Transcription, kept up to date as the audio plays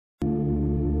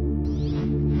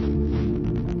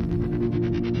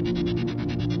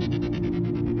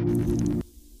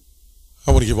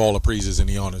I want to give all the praises and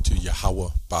the honor to Yahweh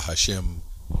Bahashem,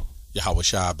 Yahweh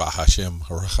Shai Bahashem,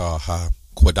 Haracha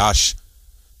HaKwadash,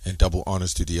 and double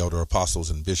honors to the elder apostles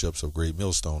and bishops of Great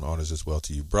Millstone. Honors as well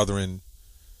to you, brethren.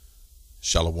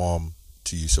 Shalom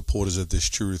to you, supporters of this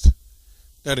truth.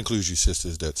 That includes you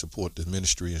sisters that support the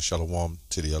ministry, and shalom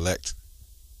to the elect.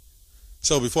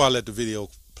 So before I let the video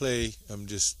play, I'm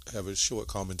just have a short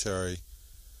commentary.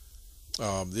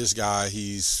 This guy,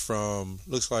 he's from,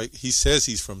 looks like, he says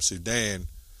he's from Sudan,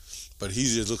 but he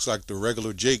just looks like the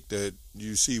regular Jake that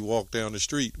you see walk down the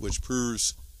street, which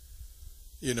proves,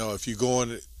 you know, if you're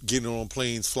getting on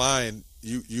planes flying,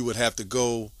 you would have to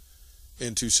go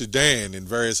into Sudan and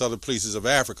various other places of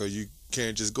Africa. You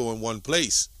can't just go in one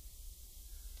place,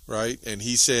 right? And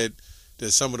he said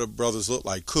that some of the brothers look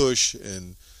like Cush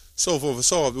and so forth and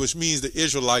so on, which means the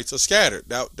Israelites are scattered.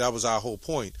 That was our whole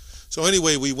point. So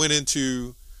anyway, we went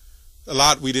into a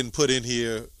lot we didn't put in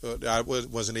here. I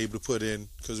wasn't able to put in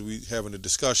because we having a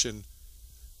discussion.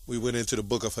 We went into the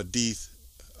book of Hadith,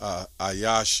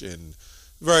 Ayash, and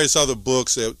various other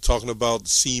books that talking about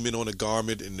semen on a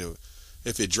garment, and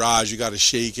if it dries, you got to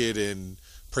shake it and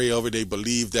pray over it. They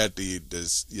believe that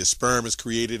your sperm is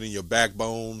created in your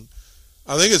backbone.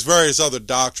 I think it's various other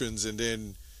doctrines. And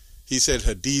then he said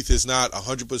Hadith is not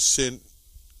 100%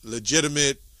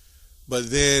 legitimate.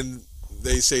 But then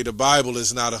they say the Bible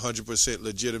is not 100%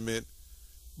 legitimate,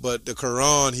 but the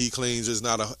Quran, he claims, is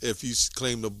not. If you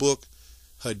claim the book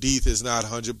Hadith is not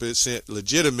 100%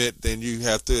 legitimate, then you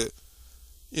have to,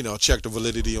 check the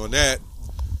validity on that.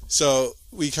 So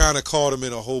we kind of caught him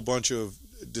in a whole bunch of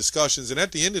discussions, and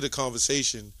at the end of the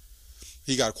conversation,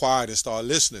 he got quiet and started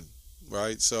listening.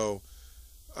 Right? So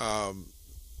I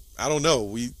don't know.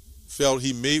 We felt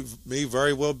he may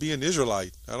very well be an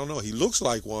Israelite. I don't know. He looks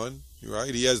like one.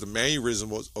 Right, he has the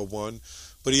mannerism of one,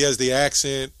 but he has the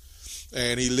accent,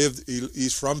 and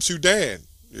he's from Sudan.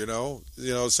 So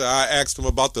I asked him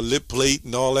about the lip plate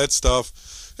and all that stuff,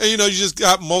 and you just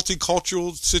got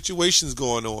multicultural situations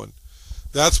going on.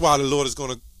 That's why the Lord is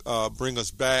going to bring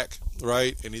us back,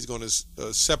 right? And He's going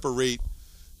to separate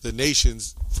the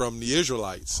nations from the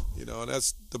Israelites. And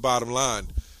that's the bottom line.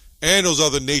 And those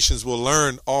other nations will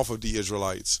learn off of the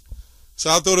Israelites. So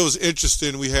I thought it was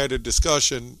interesting. We had a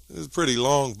discussion. It was pretty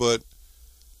long, but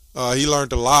he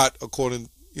learned a lot according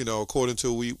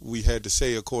to we had to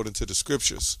say according to the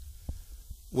scriptures.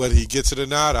 Whether he gets it or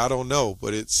not, I don't know.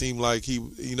 But it seemed like he,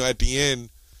 at the end,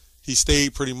 he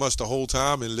stayed pretty much the whole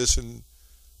time and listened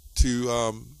to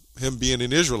him being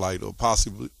an Israelite or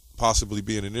possibly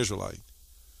being an Israelite.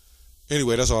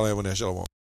 Anyway, that's all I have on that. Shalom.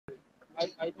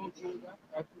 I don't know that.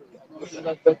 Actually, I don't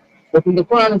know that. But in the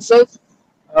Quran it says.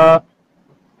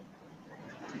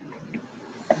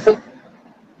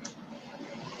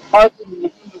 Fight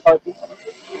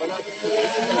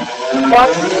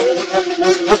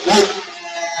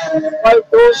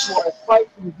those who are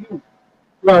fighting you.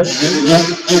 Right.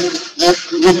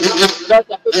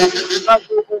 Not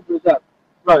go over that.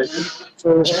 Right. So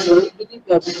we believe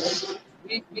that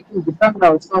we can defend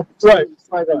ourselves. Right.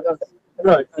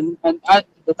 Right. And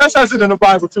that says it in the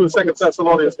Bible too, in 2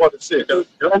 Thessalonians 1:6.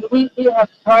 And we have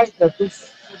pride that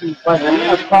this shouldn't fight. We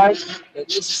have pride that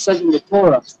this is said in the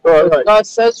Torah. Right. God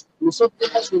says,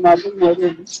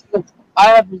 I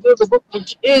have revealed the book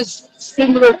which is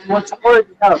similar to what you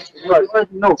already have. Right. You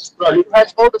already know. Right. It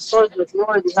has all the stories that you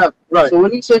already have. Right. So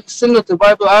when you say it's similar to the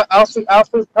Bible, I'll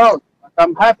feel proud.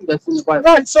 I'm happy that's in the Bible.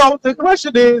 Right. So the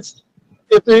question is,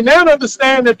 if they now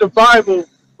understand that the Bible,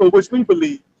 for which we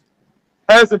believe,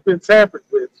 hasn't been tampered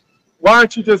with, why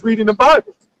aren't you just reading the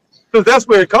Bible? Because that's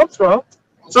where it comes from.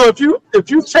 So if you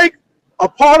take a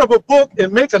part of a book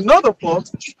and make another book,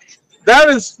 that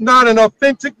is not an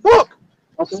authentic book.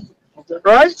 Okay.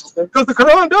 Right? Because the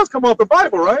Quran does come off the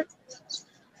Bible, right?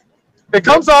 It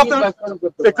comes off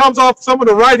some of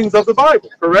the writings of the Bible,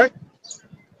 correct?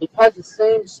 It has the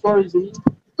same stories in it.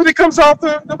 But it comes off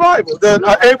the Bible.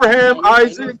 Abraham,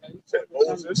 Isaac, and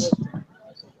Moses.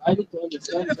 I need to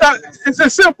understand. It's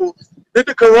as simple. Did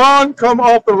the Quran come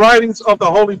off the writings of the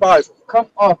Holy Bible? Come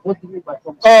off? What do you mean by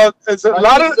come off? It's a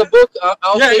lot of the book.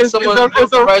 I'll take someone it's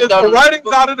the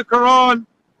writings out of the Quran.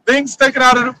 Things taken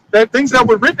out of things that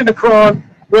were written in the Quran,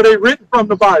 were they written from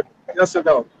the Bible? Yes or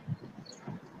no?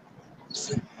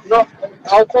 No,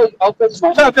 I'll tell you. It's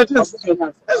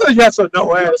a yes or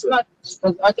no answer.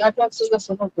 I can't say yes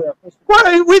or no to that question.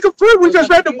 Well, we can prove. We just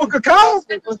read the book of Cow.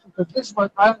 Because this is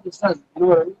what I understand. You know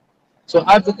what I mean? So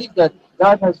I believe that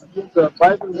God has revealed the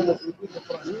Bible and has revealed the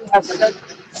Quran. He has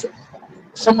said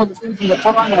some of the things in the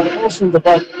Quran are also in the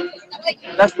Bible.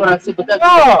 That's what I say. But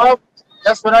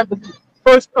that's what I believe.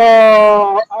 First,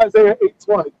 Isaiah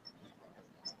 8:20.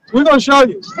 We're going to show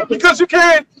you. Because you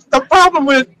can't, the problem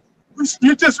with,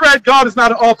 you just read God is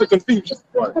not an author confusion.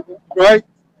 Right?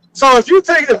 So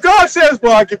if God says,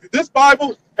 well, I give you this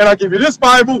Bible and I give you this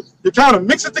Bible, you kind of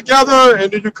mix it together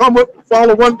and then you come up and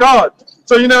follow one God.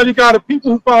 So, you got a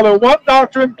people who follow one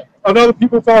doctrine, another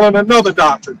people following another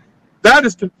doctrine. That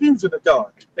is confusing to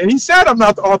God. And he said, I'm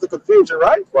not the author of confusion,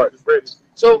 right? Right.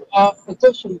 So, the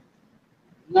question,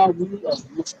 now we are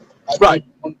Muslim. I believe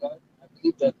one God. I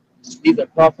believe that these are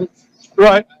prophets.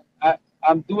 Right.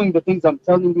 I'm doing the things I'm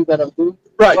telling you that I'm doing.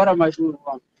 Right. What am I doing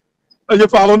wrong? You're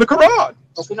following the Quran.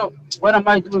 Okay, no. What am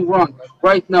I doing wrong?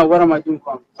 Right now, what am I doing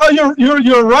wrong? Oh,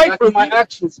 you're right. Like my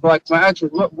actions.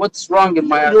 What's wrong in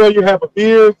my actions? You have a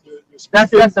beard.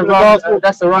 That's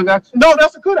the wrong action. No,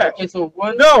 that's a good action. Okay, so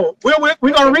one. No,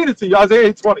 we're gonna read it to you.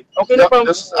 Isaiah 8:20. Okay, no problem.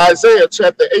 This is Isaiah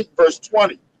chapter 8, verse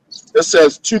 20. It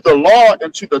says, to the law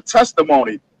and to the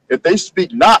testimony, if they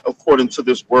speak not according to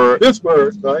this word,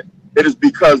 right? It is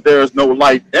because there is no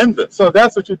light in them. So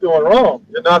that's what you're doing wrong.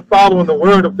 You're not following the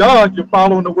word of God. You're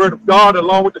following the word of God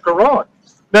along with the Quran.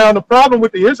 Now, the problem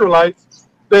with the Israelites,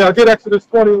 get Exodus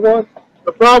 21.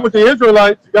 The problem with the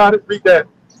Israelites, you got it, read that.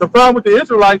 The problem with the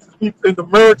Israelites is we tend to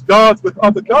merge gods with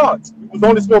other gods. We was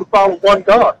only supposed to follow one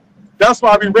God. That's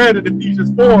why we read in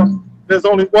Ephesians 4, there's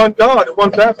only one God and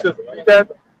one baptism. Read that,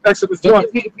 Exodus 20.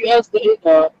 If you ask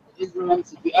the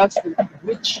Israelites, if you ask them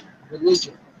which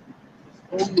religion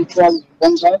is only following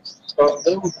one God,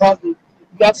 they would probably, if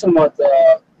you got some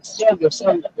stand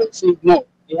yourself, they'll say no,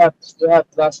 they have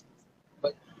blasphemy.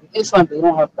 But in Islam, they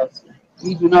don't have blasphemy.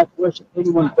 We do not worship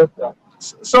anyone but God.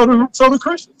 So the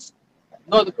Christians.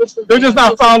 No, the Christians. They're just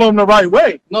not following the right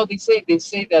way. No, they say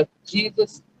that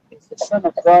Jesus is the Son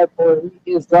of God, or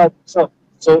he is God himself.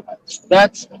 So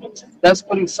that's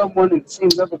putting someone in the same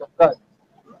level of God.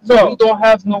 So we don't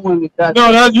have no one with that.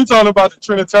 No, you're talking about the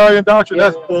Trinitarian doctrine.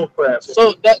 Yeah. That's bullcrap.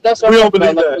 So that's what we don't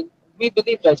believe that. We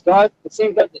believe that God, the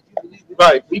same God that you believe in,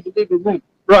 right? We believe in Him,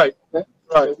 right? Okay?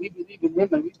 Right. So we believe in Him,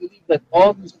 and we believe that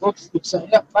all these books,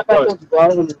 like I told you, I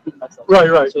don't repeat myself.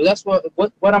 Right. So that's what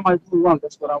am I doing wrong?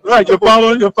 That's what I'm. Right. You're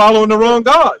following the wrong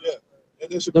God. Yeah.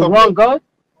 The wrong God?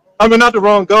 I mean, not the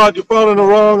wrong God. You're following the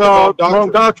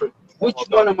wrong doctrine. Which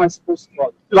one am I supposed to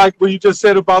follow? Like what you just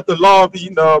said about the law of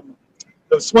eating the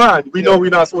swine. We know we're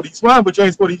not supposed to eat swine, but you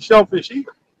ain't supposed to eat shellfish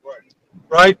either.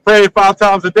 Right? Pray 5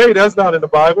 times a day. That's not in the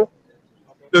Bible.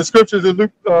 The scriptures in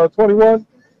Luke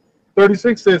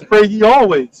 21:36 says, pray ye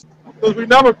always. Because we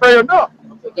never pray enough.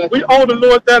 We owe the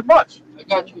Lord that much. I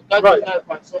got you. Right. That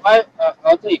point. So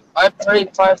I'll tell you, I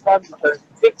prayed 5 times because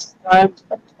 6 times,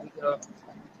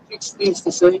 6 things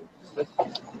to say.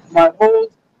 My whole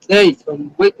day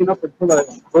from waking up until I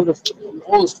go to sleep, I'm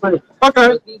always praying.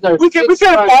 Okay. We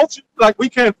can't fault you. Like we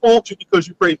can't fault you because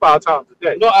you pray 5 times a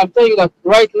day. No, I'm telling you, like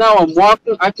right now I'm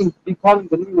walking, I can be calling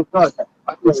the name of God.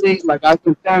 I can say, like, I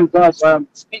can thank God while I'm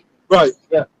speaking. Right.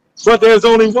 Yeah. But there's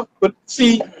only one. But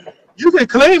see, you can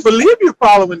believe you're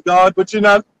following God, but you're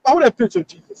not. Why would that picture of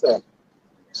Jesus have?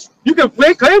 You can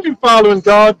claim you're following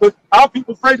God, but our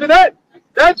people pray to that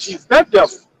Jesus, that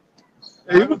devil.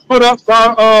 And he was put up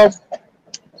by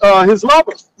his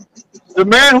lover. The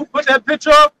man who put that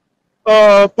picture up,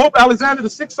 Pope Alexander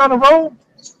VI, son of Rome,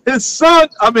 his son,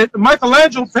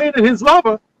 Michelangelo painted his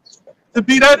lover to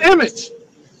be that image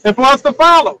and for us to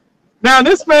follow. Now,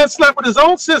 this man slept with his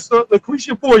own sister,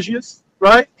 Lucretia Borgias,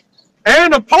 right?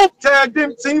 And the Pope tagged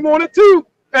him, team on it too,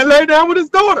 and lay down with his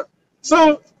daughter.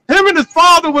 So him and his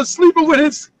father was sleeping with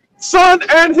his son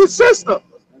and his sister.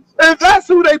 And that's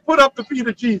who they put up to be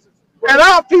the Jesus. And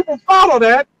our people follow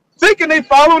that, thinking they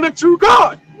follow the true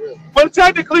God. But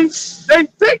technically, they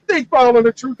think they follow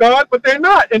the true God, but they're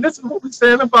not. And this is what we're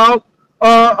saying about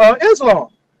Islam.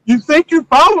 You think you're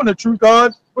following the true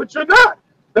God, but you're not.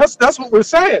 That's what we're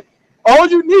saying. All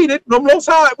you needed, the Most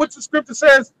High, what the scripture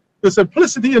says, the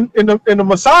simplicity in the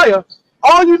Messiah,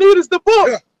 all you need is the book.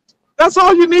 Yeah. That's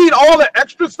all you need. All the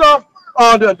extra stuff,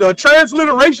 the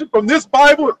transliteration from this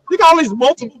Bible. You got all these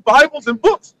multiple Bibles and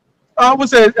books.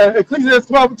 What's that? Ecclesiastes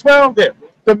 12:12 there.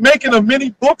 The making of many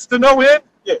books to no end.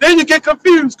 Yeah. Then you get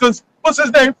confused because what's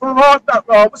his name?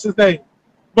 What's his name?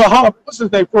 Muhammad. What's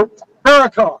his name?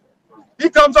 Farrakhan. He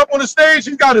comes up on the stage.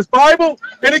 He's got his Bible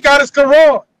and he got his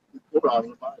Quran.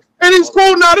 And he's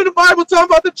quoting out of the Bible talking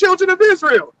about the children of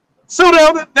Israel. So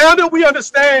now that we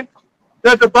understand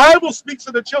that the Bible speaks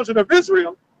of the children of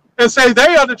Israel and say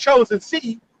they are the chosen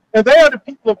seed and they are the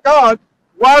people of God,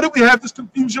 why do we have this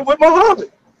confusion with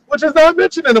Muhammad, which is not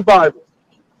mentioned in the Bible?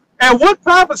 And what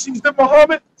prophecies did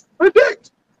Muhammad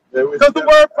predict? Because the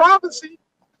word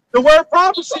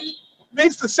prophecy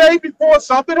means to say before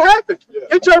something happens. Yeah.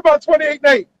 Get Jeremiah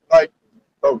 28:8. Like,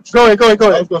 go ahead.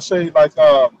 I was gonna say, like,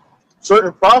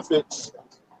 certain prophets,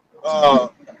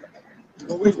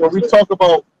 when we talk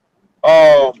about,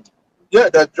 yeah,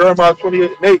 that Jeremiah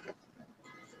 28:8,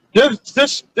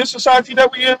 this society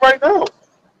that we in right now,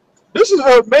 this is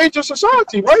a major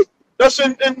society, right? That's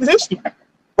in history,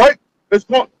 right? It's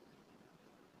one,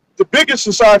 the biggest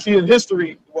society in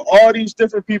history with all these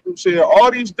different people share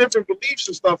all these different beliefs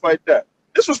and stuff like that.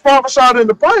 This was prophesied in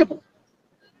the Bible.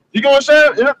 You know what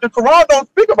I'm saying? The Quran don't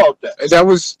speak about that. That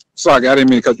was, sorry, I didn't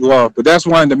mean to cut you off, but that's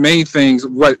one of the main things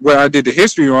where I did the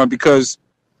history on, because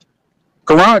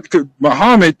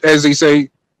Muhammad, as they say,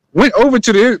 went over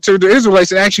to the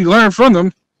Israelites and actually learned from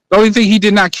them. The only thing he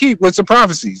did not keep was the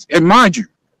prophecies. And mind you,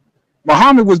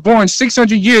 Muhammad was born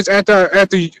 600 years after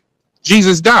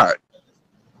Jesus died.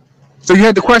 So you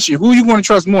had the question, who you want to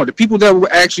trust more? The people that were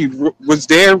actually was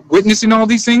there witnessing all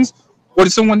these things, or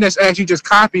someone that's actually just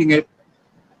copying it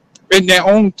in their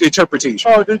own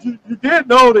interpretation? Oh, you did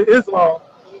know that Islam,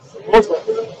 Muslims,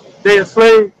 they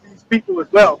enslaved these people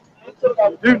as well.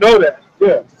 You do know that.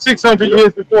 Yeah. 600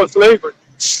 years before slavery.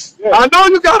 Yeah. I know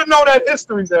you got to know that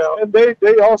history now. And they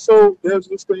also, there's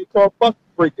this thing called buck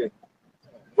breaking,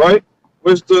 right?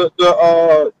 Which the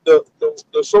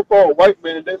so-called white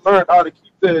men, they learned how to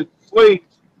keep their slaves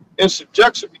in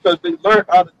subjection because they learned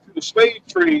how to do the slave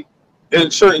trade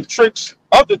and certain tricks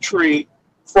of the trade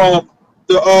from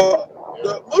the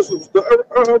Muslims, the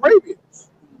Arabians.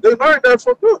 They learned that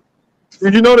from them.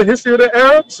 Did you know the history of the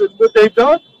Arabs and what they've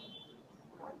done?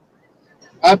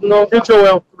 I've known. Get your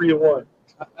L3 and 1.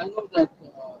 I know that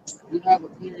we have a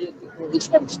period before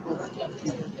Islam spoke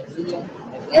the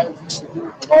Arabs used to do a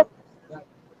lot of that.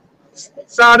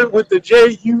 Sided with the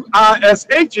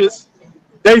JUISHs,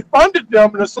 they funded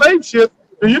them in a slave ship.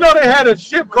 Do you know they had a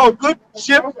ship called Good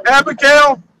Ship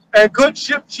Abigail and Good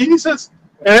Ship Jesus?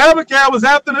 And Abigail was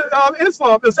after the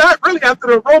Islam. It's really after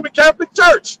the Roman Catholic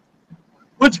Church,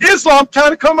 which Islam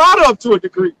kind of come out of to a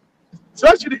degree,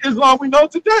 especially the Islam we know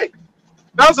today.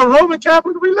 That was a Roman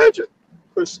Catholic religion.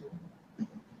 Can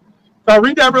I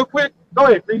read that real quick? Go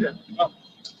ahead, read that.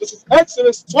 This is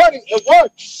Exodus 20 and 1.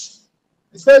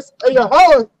 It says, "And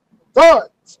Yahweh God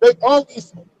spake all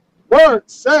these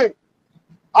words, saying,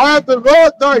 I am the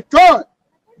Lord thy God,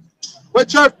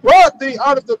 which hath brought thee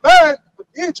out of the land of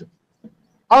Egypt,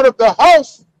 out of the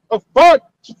house of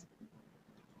bondage.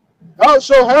 Thou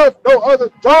shalt have no other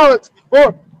gods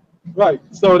before me." Right.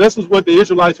 So this is what the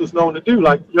Israelites was known to do.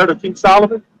 Like, you heard of King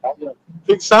Solomon?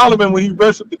 King Solomon, when he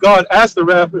worshipped the god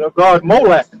Ashtoreth and the god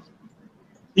Molech,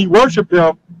 he worshipped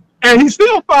him, and he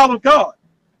still followed God.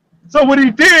 So what he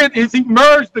did is he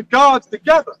merged the gods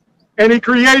together, and he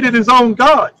created his own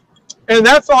god. And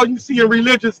that's all you see in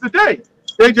religions today.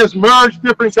 They just merge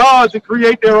different gods and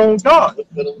create their own god.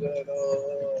 They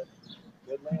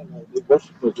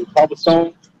worship the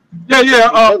cobblestone.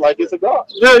 Yeah. Like it's a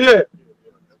god.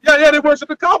 Yeah, they worship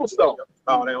the cobblestone.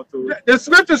 No, they don't do it. The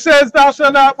scripture says, "Thou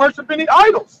shalt not worship any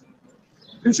idols."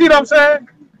 You see what I'm saying?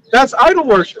 That's idol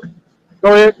worship.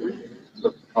 Go ahead. It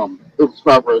was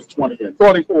Proverbs 20 and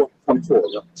 24.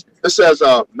 Yeah. It says,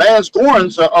 man's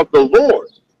goings are of the Lord.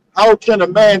 How can a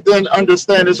man then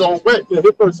understand his own way? Yeah,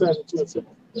 hit verse 7.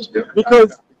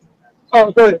 Because,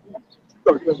 go ahead.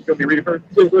 Can we read it first?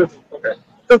 Yeah, okay.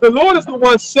 Because the Lord is the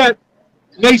one set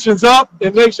nations up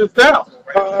and nations down.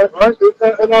 Right?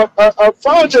 And I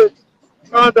found it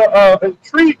kind of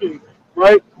intriguing,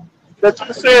 right? That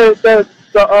you said that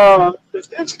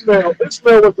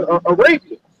Ishmael was the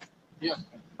Arabian. Yeah.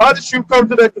 How did you come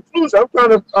to that conclusion? I'm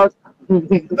kind of no,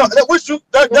 that's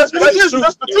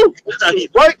the truth,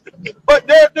 right? But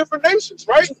they're different nations,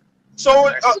 right?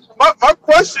 So my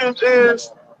question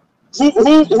is, who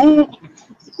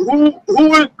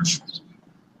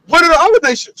what are the other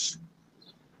nations?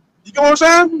 You know what I'm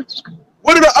saying?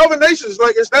 What are the other nations?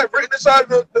 Like, is that written inside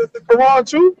the Quran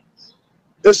too?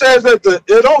 It says that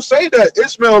it don't say that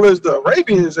Ishmael is the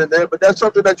Arabians in there, but that's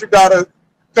something that you gotta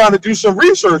kind of do some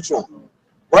research on,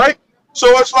 right? So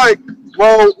it's like,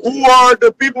 well, who are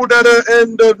the people that are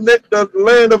in the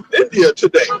land of India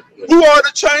today? Who are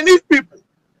the Chinese people?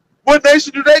 What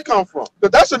nation do they come from?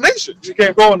 Because that's a nation. You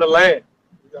can't go in the land.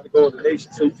 You got to go in the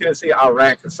nation. So you can't say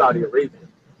Iraq and Saudi Arabia.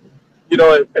 You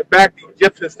know, in fact, the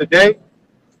Egyptians today,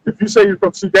 if you say you're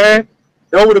from Sudan,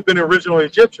 they would have been original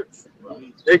Egyptians.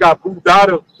 They got moved out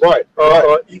of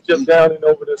Egypt down and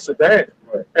over to Sudan.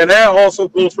 Right. And that also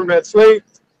goes from that slave.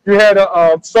 You had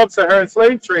a sub-Saharan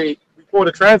slave trade before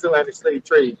the transatlantic slave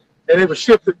trade, and it was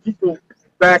shifting people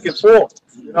back and forth.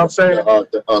 You know what I'm saying?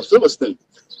 The Philistines,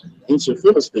 ancient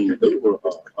Philistines, they were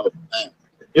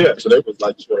yeah. So they was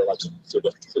like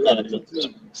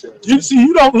you see,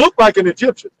 you don't look like an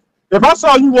Egyptian. If I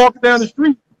saw you walking down the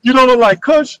street, You don't look like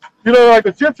Kush. You don't look like a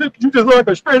Egyptian. You just look like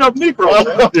a straight up Negro.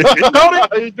 You know that?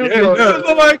 You do You know just that.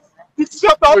 look like you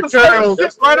stepped off the curls.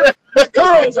 stage. Right?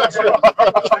 Curls.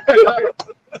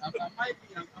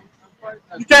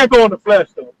 You can't go in the flesh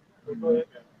though.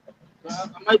 I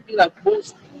might be like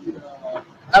most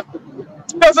African.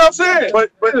 That's what I'm saying.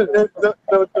 But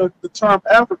the term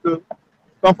Africa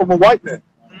come from a white man,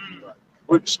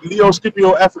 which Leo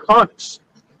Scipio Africanus.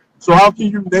 So how can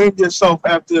you name yourself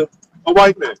after a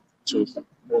white man?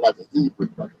 More like a Hebrew.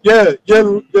 Yeah,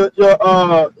 your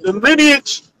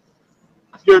lineage,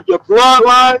 your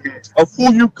bloodline of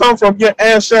who you come from, your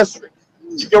ancestry.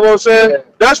 You get what I'm saying?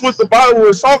 That's what the Bible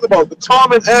is talking about. The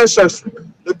common ancestry.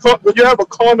 When you have a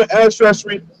common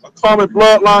ancestry, a common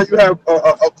bloodline, you have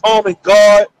a common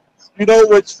God. You know,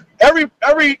 which every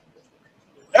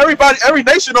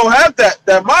nation don't have that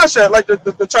mindset. Like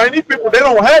the Chinese people, they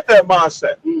don't have that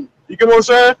mindset. You get what I'm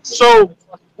saying? So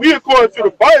we, according to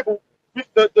the Bible,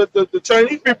 the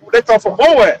Chinese people, they come from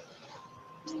Moab,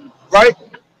 right?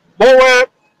 Moab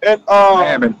and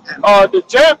the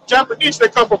Japanese, they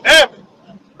come from Ammon,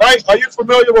 right? Are you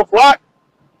familiar with Lot?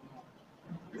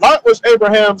 Lot was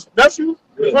Abraham's nephew.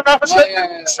 If I'm not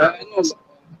mistaken.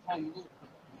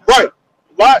 Right.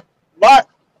 Lot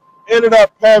ended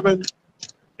up having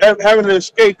an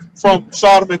escape from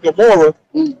Sodom and Gomorrah,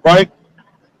 right?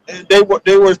 And they were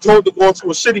told to go to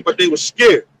a city, but they were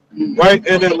scared, right?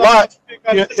 And then Lot,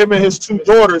 him and his two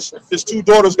daughters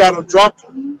got him drunk,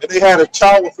 and they had a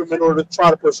child with him in order to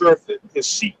try to preserve his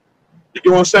seed. You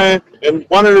get what I'm saying? And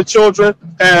one of the children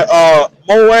had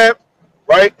Moab,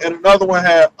 right? And another one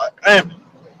had Ammon.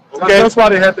 Okay, that's why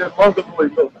they had that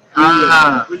motherboard though.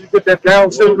 When you get that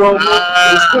Down syndrome,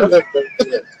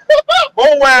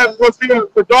 Moab was being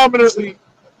predominantly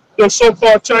the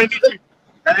so-called Chinese people.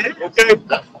 Okay,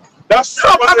 that's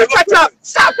stop catch up.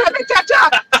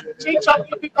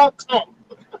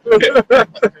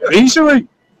 Easily,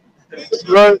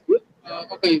 right?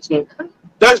 Okay, so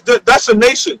That's a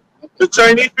nation. The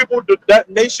Chinese people, that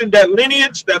nation, that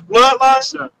lineage, that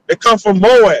bloodline, they come from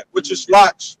Moab, which is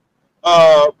Lot's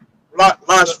father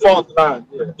line.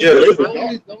 Yeah.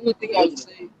 the only thing I would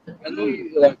say, I know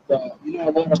you like you know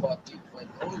a lot about it, but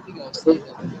the only thing I would say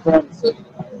that the Quran says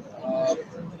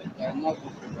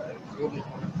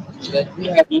that we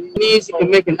have knees, you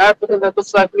can make an African that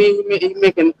looks like me, you can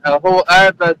make a whole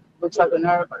Arab that looks like an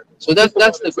Arab. So that's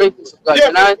the greatness of God. Yeah,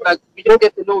 and I like we just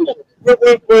get to know each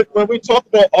other. When we talk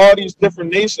about all these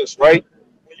different nations, right?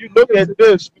 When you look at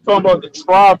this, we talk about the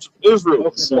tribes of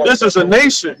Israel. This is a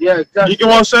nation. Yeah, exactly. You get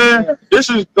what I'm saying? Yeah. This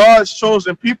is God's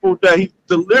chosen people that He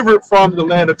delivered from the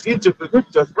land of Egypt.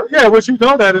 Yeah, which you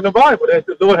know that in the Bible, that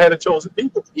the Lord had a chosen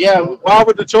people. Yeah. Why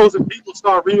would the chosen people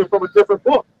start reading from a different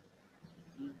book?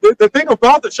 The thing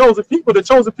about the chosen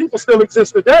people still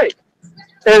exist today.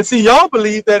 And see, y'all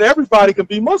believe that everybody can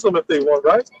be Muslim if they want,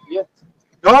 right? Yeah.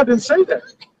 God didn't say that.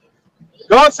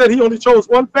 God said He only chose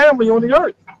one family on the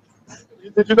earth.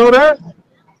 Did you know that?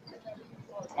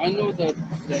 I know that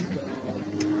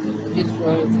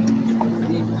Israel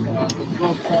the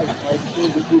 12 tribes are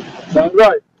chosen people. God.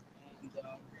 Right.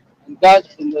 And God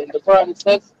in the Quran it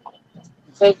says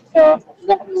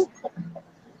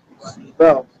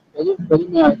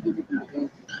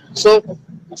so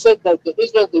it said that the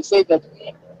Israel they say that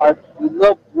are the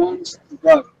loved ones to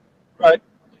God. Right.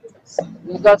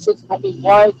 And God says,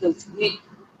 why does He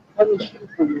punish you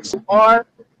for this? You are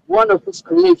one of His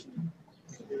creation.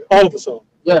 All of us are.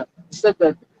 Yeah. He said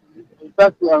that in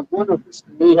fact we are one of His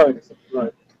creation.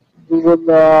 Right. We will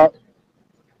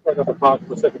Back up the box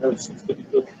for a second.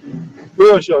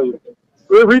 We'll show you.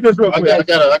 We'll read this real quick. I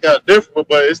got a different,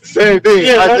 but it's the same thing.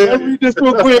 Yeah, I'll read this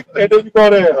real quick, and then you go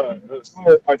there. This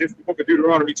is the book of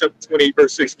Deuteronomy, chapter 28,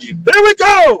 verse 16. There we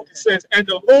go. It says, and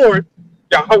the Lord,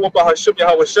 Yahweh Bahashim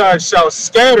Yahweh Shai, shall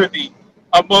scatter thee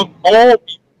among all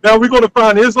people. Now we're going to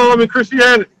find Islam and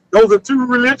Christianity. Those are two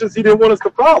religions He didn't want us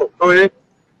to follow. Go ahead.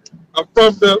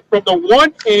 From the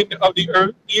one end of the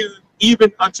earth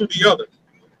even unto the other.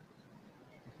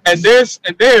 And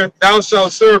there thou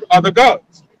shalt serve other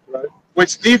gods, Right.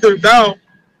 which neither thou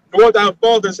nor thy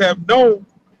fathers have known,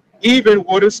 even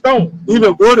wood and stone.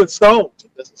 Even wood and stone.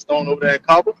 That's a stone over there in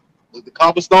Copper. With the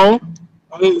copper stone.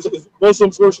 Is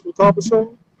Muslims worship the copper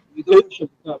stone? we don't worship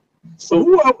God. So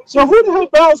who the hell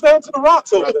bows down to the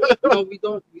rocks over there? No, we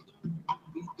don't.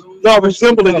 Y'all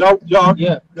resemble it.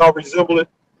 Yeah. Y'all resemble it.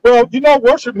 Well, you know,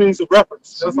 worship means a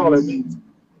reference. That's all it means.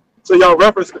 So y'all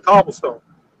reference the cobblestone.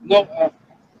 No,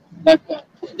 like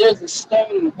there's a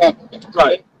stone in the Bible.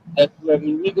 Right. That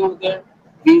when we go there,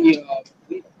 we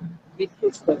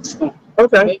kiss that stone.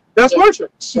 Okay. That's So-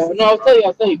 worship. So no, I'll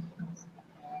tell you.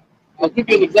 I'll give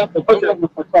you an example. Okay. It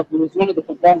was one of the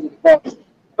companions of the Prophet.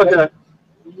 Okay.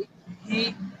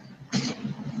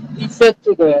 He said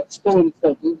to the stone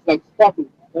itself, he was like talking.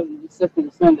 He said to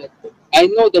the stone that I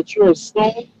know that you're a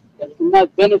stone that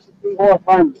cannot benefit me or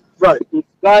harm me. Right. If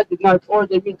God did not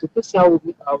order me to kiss you, I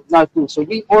would not do. So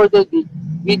we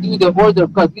do the order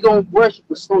of God. We don't worship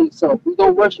the stone itself. We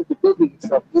don't worship the building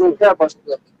itself. We don't care about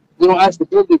we don't ask the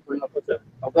building for nothing.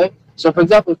 Okay? So for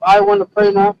example, if I want to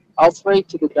pray now, I'll pray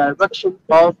to the direction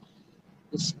of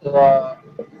this of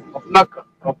Mecca,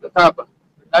 of the Kaaba.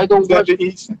 I don't worship the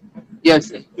east.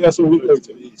 Yes. That's what we pray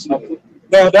to the east. Okay.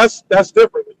 Now that's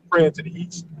different than praying to the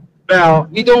east. Now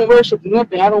we don't worship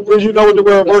nothing. I don't. Well, you know what the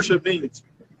word worship means?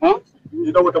 Huh?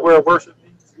 You know what the word worship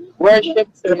means? Worship.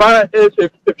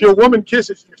 If your woman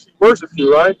kisses you, she worships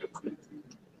you, right?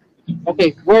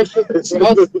 Okay, worship. For us,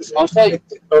 I'll tell you.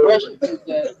 Worship is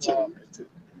that.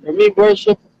 For me,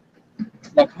 worship,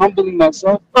 like humbling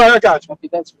myself. All right, I got you. Okay,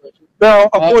 that's worship. Now,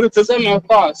 according to some of our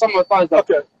thoughts.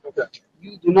 Okay.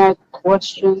 You do not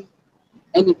question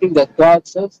anything that God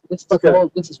says. This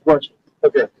is worship.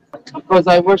 Okay. Because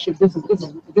I worship. This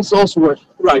is also worship.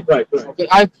 Right. Okay.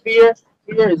 I fear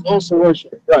is also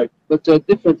worship. Right. But to a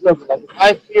different level. Like if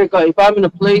I fear God, if I'm in a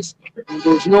place and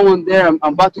there's no one there, I'm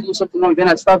about to do something wrong, then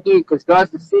I stop doing it because God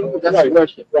is seeing me. That's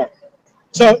worship. Right.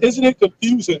 So isn't it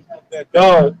confusing that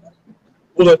God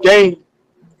will ordain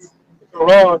the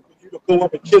Quran for you to go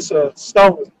up and kiss a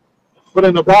stone, but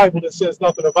in the Bible it says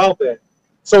nothing about that?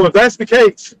 So if that's the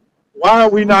case, why are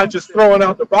we not just throwing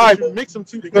out the Bible, mix them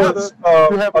two together?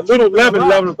 A little leaven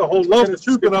leavens the whole lump. The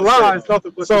truth and a lie is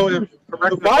nothing but so if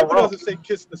the Bible doesn't say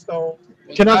kiss the stone.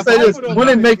 Can I say this? Wouldn't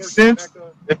it make sense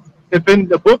if in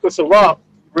the book of Sirach,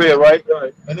 read right,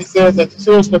 and it says that the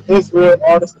children of Israel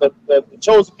are the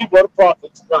chosen people of the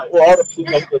prophets, or are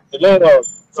the land of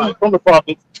from the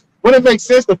prophets? Wouldn't it make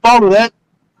sense to follow that?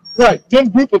 Right, them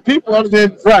group of people other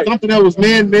than something that was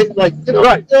man-made, like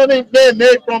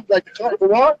man-made from like the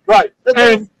Quran. Right,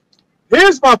 and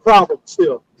here's my problem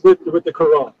still with the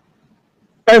Quran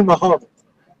and Muhammad.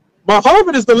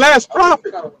 Muhammad is the last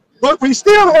prophet, but we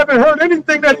still haven't heard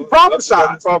anything that he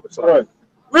prophesied. Right.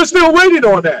 We're still waiting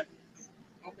on that.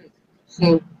 Okay,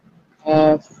 so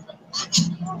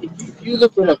if you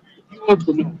look it up, if you want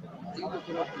to know, you look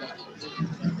it up.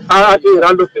 I did.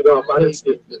 I looked it up. I didn't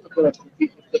see it.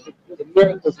 The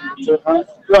miracles in the Quran,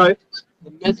 right?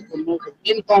 The magical miracles,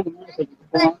 any kind of miracle in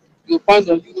the Quran, you'll find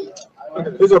them.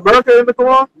 Is America in the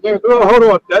Quran? Oh, hold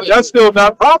on, that's still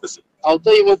not prophecy. I'll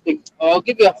tell you one thing. I'll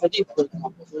give you a hadith, for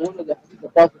example. One of the hadith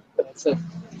of prophet that I said.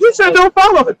 You said don't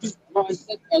follow it. No, I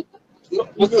said.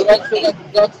 What did I say that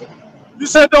exactly? You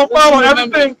said don't follow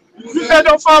everything. You said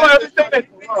don't follow everything that he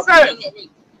said.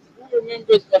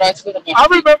 Remembers what I said about I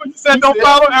remember you said don't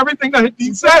follow everything that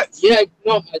he says. Yeah,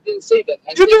 no, I didn't say that.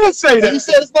 You didn't say that. You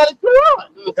said it's not a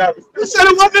Quran. You said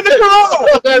it wasn't in the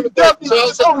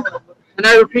Quran. Can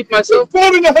I repeat myself? You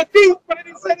quoted the hadith, but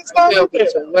he said it's not in there.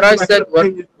 So what I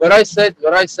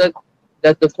said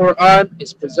that the Quran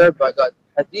is preserved by God.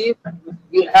 Hadith,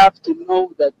 we have to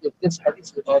know that if this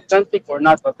hadith is authentic or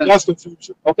not authentic. That's the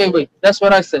future. Okay, wait. That's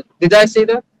what I said. Did I say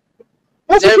that?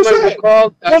 That's what you said.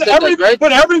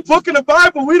 But every book in the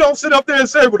Bible, we don't sit up there and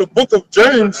say, well, the book of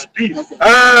James,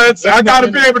 I got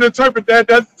to be able to interpret that.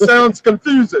 That sounds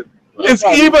confusing. It's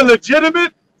either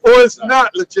legitimate or it's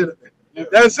not legitimate.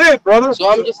 That's it, brother.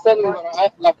 So I'm just telling you,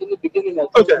 like in the beginning, I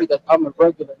told you that I'm a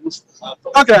regular Muslim.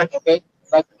 Okay.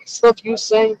 Like stuff you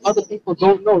saying, other people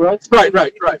don't know, right? Right.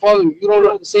 You don't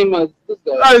know the same as this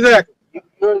guy. Exactly.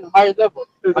 You're in a higher level.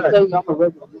 Exactly. I'm telling you, I'm a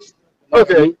regular Muslim.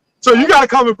 Okay. So you got to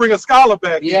come and bring a scholar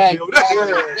back. Yeah, that's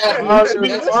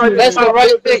the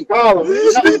right thing. I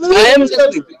am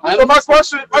listening. So my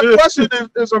question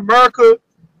is America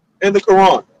in the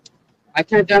Quran? I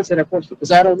can't answer that question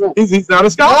because I don't know. He's not a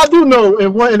scholar. I do know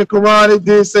in the Quran it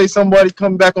did say somebody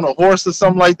come back on a horse or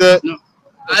something like that. No.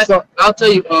 I'll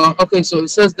tell you. Okay, so it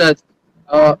says that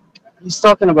he's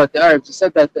talking about the Arabs. He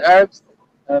said that the Arabs,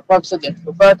 Prophet said that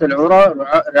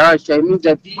it means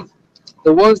that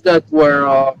the ones that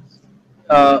were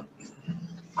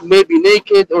maybe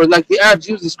naked, or like the Arabs,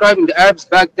 he was describing the Arabs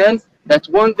back then, that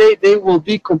one day they will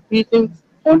be competing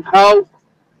on how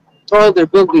tall their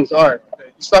buildings are.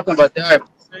 He's talking about the Arabs.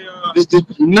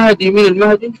 Mahdi, you mean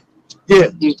Al-Mahdi?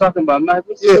 Yeah. You're talking about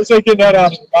Mahdi? Yeah, so taking that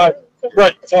out of the Bible.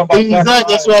 Right. Exactly,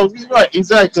 that's what I was right.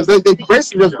 Exactly, because they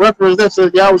basically just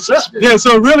represent Yahweh. Yeah,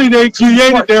 so really they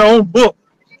created their own book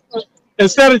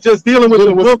instead of just dealing with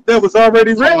the book that was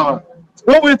already written.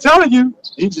 What we're telling you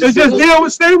is just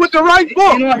stay with the right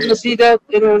book. You know how to see that?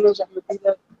 Anyone knows how to see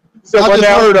that? So I just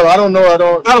heard of. I don't know. You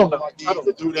know how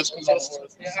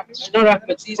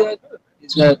to see that?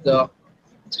 that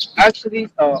actually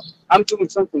I'm doing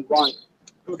something wrong.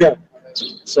 Okay.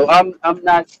 So I'm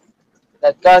not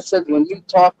that God said when you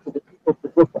talk to the people of the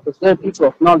book, because they're people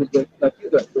of knowledge, like you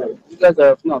guys, right? You guys are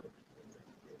of knowledge.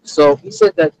 So he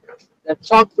said that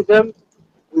talk to them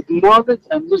with knowledge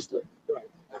and wisdom.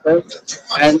 Okay?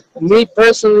 And me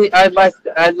personally, I like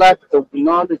the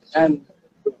knowledge, and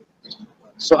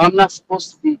so I'm not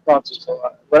supposed to be talking. So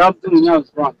what I'm doing now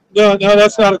is wrong. No,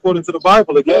 that's not according to the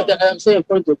Bible again. I'm saying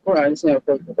according to the Quran. I'm saying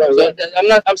according to the Quran. So I'm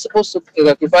not. I'm supposed to,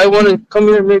 like, if I want to come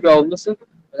here, maybe I'll listen,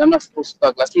 but I'm not supposed to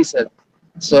talk, like he said.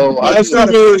 So that's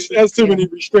too many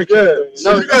restrictions.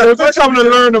 No, if you're coming to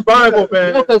learn the Bible,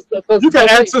 man, you can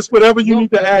access whatever you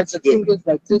need to access. The thing is,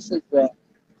 like, this is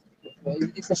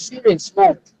it's a serious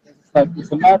matter.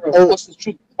 It's a matter of what's the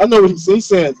truth. I know what he's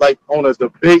saying, like on a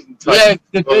debate type.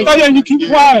 Yeah, debate. Oh, yeah, you keep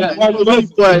quiet. While you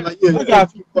keep quiet. Like, yeah, I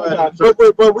got you quiet.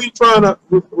 But we trying to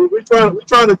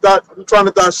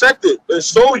dissect it and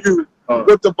show you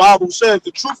what the Bible says,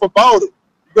 the truth about it.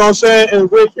 You know what I'm saying?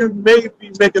 And where you may be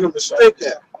making a mistake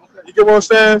at. You get what I'm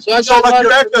saying? So like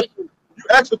you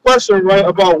asked the question, right,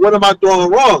 about what am I doing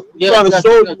wrong? I'm trying to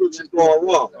show you what you're doing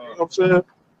wrong. You know what I'm saying?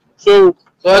 So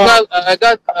I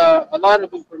got a lot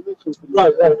of information from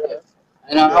right.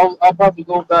 And I'll probably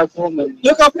go back home and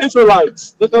look up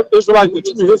Israelites. Look up Israelites, the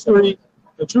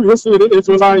true history of the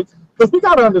Israelites. Because we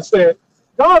got to understand,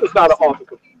 God is not an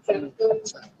author.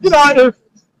 You know, if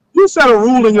you set a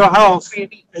rule in your house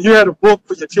and you had a book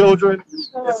for your children,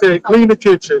 it said clean the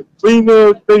kitchen, clean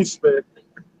the basement,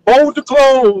 fold the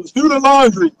clothes, do the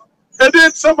laundry, and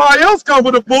then somebody else come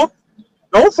with a book,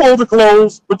 don't fold the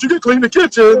clothes, but you can clean the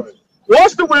kitchen,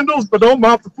 wash the windows, but don't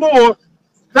mop the floor.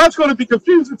 That's going to be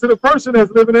confusing to the person that's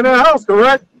living in that house,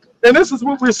 correct? And this is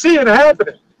what we're seeing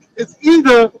happening. It's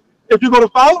either, if you're going to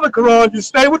follow the Quran, you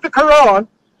stay with the Quran.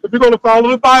 If you're going to follow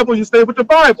the Bible, you stay with the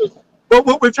Bible. But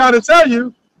what we're trying to tell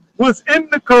you, what's in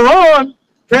the Quran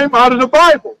came out of the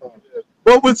Bible.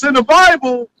 But what's in the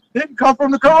Bible didn't come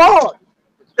from the Quran,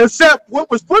 except what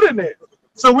was put in there.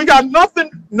 So we got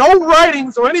nothing, no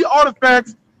writings or any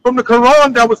artifacts from the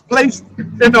Quran that was placed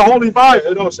in the Holy Bible.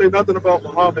 It don't say nothing about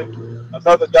Muhammad,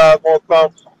 another God won't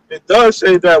come. It does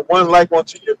say that one like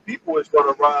unto your people is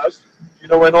going to rise, you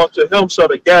know, and unto him shall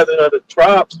the gathering of the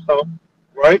tribes come,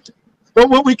 right? But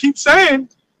what we keep saying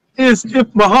is if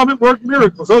Muhammad worked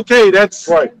miracles, okay, that's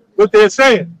right, what they're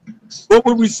saying. But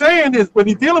what we're saying is when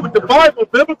you're dealing with the Bible,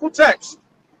 biblical text,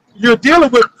 you're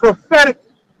dealing with prophetic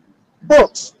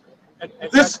books. And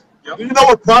this, do you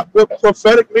know what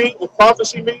prophetic means, what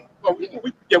prophecy means? Well, we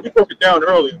broke it down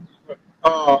earlier.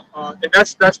 And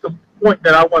that's the point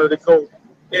that I wanted to go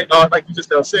in, like you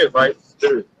just now said, right?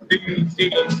 The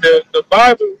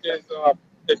Bible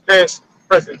is past,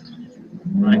 present,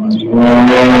 right?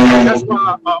 That's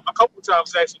why a couple of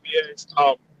times actually we asked,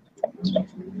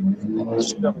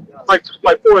 like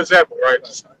for example,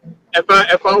 right?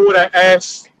 If I would have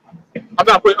asked, I'm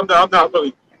not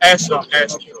really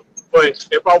asking you, but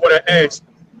if I would have asked,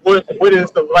 what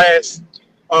is the last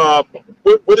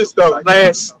what is the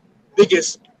last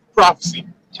biggest prophecy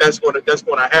that's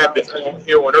gonna happen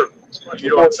here on earth? You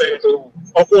know what I'm saying?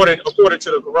 According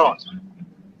to the Quran,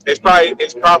 it's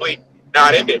probably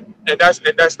not in it, and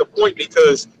that's the point,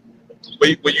 because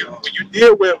when you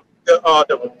deal with the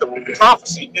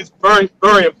prophecy, it's very,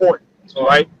 very important. All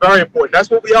right, very important. That's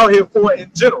what we out here for in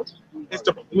general. Is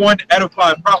to one,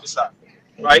 edify and prophesy,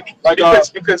 right?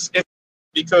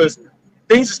 Because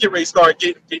things is getting ready to start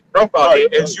getting rough out here.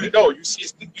 As you know, you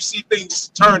see things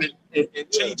turning and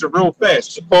changing real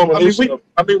fast.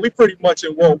 We pretty much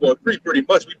in World War III. Pretty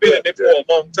much, we've been in it for a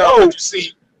long time. But you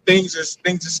see, things is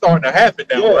starting to happen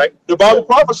now, right? The Bible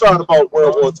prophesied about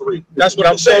World War III. That's what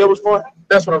I'm saying.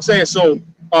 That's what I'm saying. So,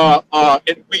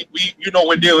 and we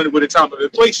we're dealing with a time of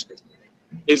inflation.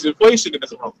 Is inflation in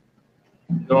this wrong?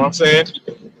 You know what I'm saying?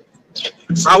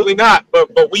 Probably not, but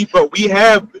we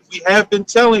have been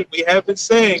saying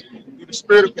through the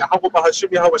spirit of Yahweh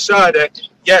Bahashim Yahweh Shah that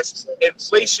yes,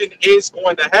 inflation is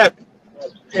going to happen.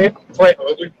 We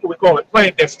call it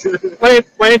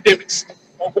pandemics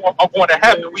are going to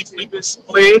happen. We've been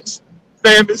plagues,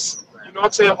 famines, you know what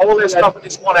I'm saying? All that stuff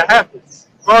is going to happen.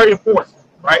 Very important,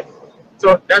 right?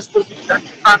 So that's kind of what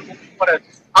we want to.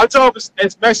 Our job as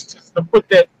messengers to put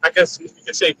that, I guess you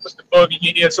can say, put the bug in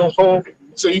your ear so home,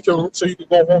 so you can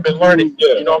go home and learn it.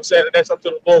 Yeah. You know what I'm saying? And that's up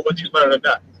to the Lord whether you learn it or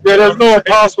not. Yeah, there's no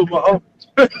apostle.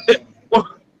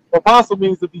 Apostle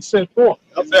means to be sent forth.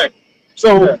 Exactly.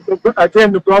 So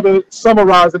again, the brother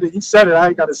summarized it. He said it. I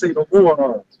ain't got to say no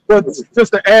more. But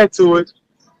just to add to it,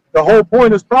 the whole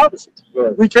point is prophecy.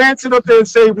 Right. We can't sit up there and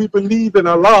say we believe in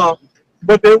Allah,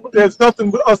 but there's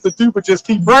nothing for us to do but just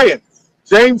keep praying.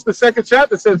 James, the 2nd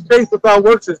chapter says faith without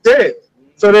works is dead.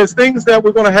 So there's things that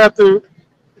we're going to have to,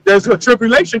 there's a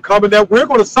tribulation coming that we're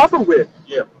going to suffer with.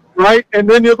 Yeah. Right? And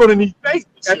then you're going to need faith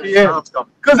at the end.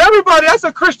 Because everybody, that's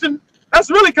a Christian, that's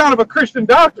really kind of a Christian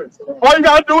doctrine. All you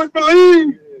got to do is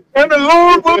believe, and the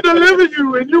Lord will deliver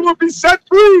you, and you will be set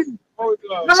free.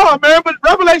 No, man, but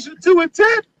Revelation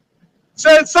 2:10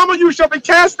 said some of you shall be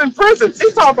cast in prison.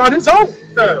 He's talking about his own.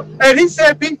 And he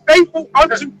said, be faithful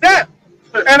unto death,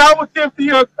 and I will give thee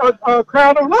a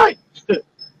crown of life.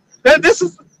 And this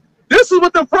is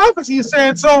what the prophecy is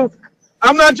saying. So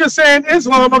I'm not just saying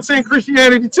Islam, I'm saying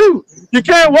Christianity too. You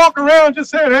can't walk around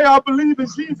just saying, hey, I believe in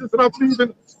Jesus and I believe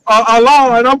in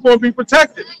Allah and I'm going to be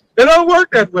protected. It don't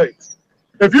work that way.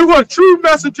 If you're a true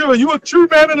messenger, you're a true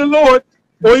man of the Lord,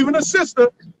 or even a sister,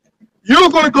 you're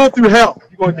going to go through hell.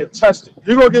 You're going to get tested.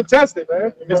 You're going to get tested,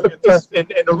 man.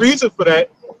 And the reason for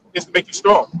that is to make you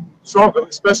stronger,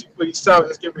 especially for these times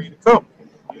that's getting ready to come.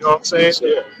 You know what I'm saying?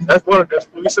 Yeah. That's one of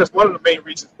the main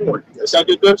reasons for it. Let's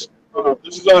get this.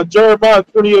 This is Jeremiah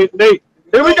 28:8.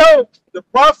 Here we go. The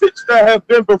prophets that have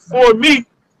been before me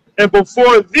and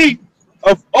before thee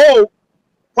of old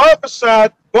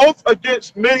prophesied both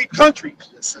against many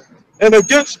countries and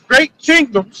against great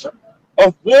kingdoms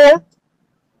of war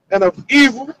and of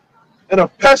evil and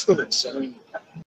of pestilence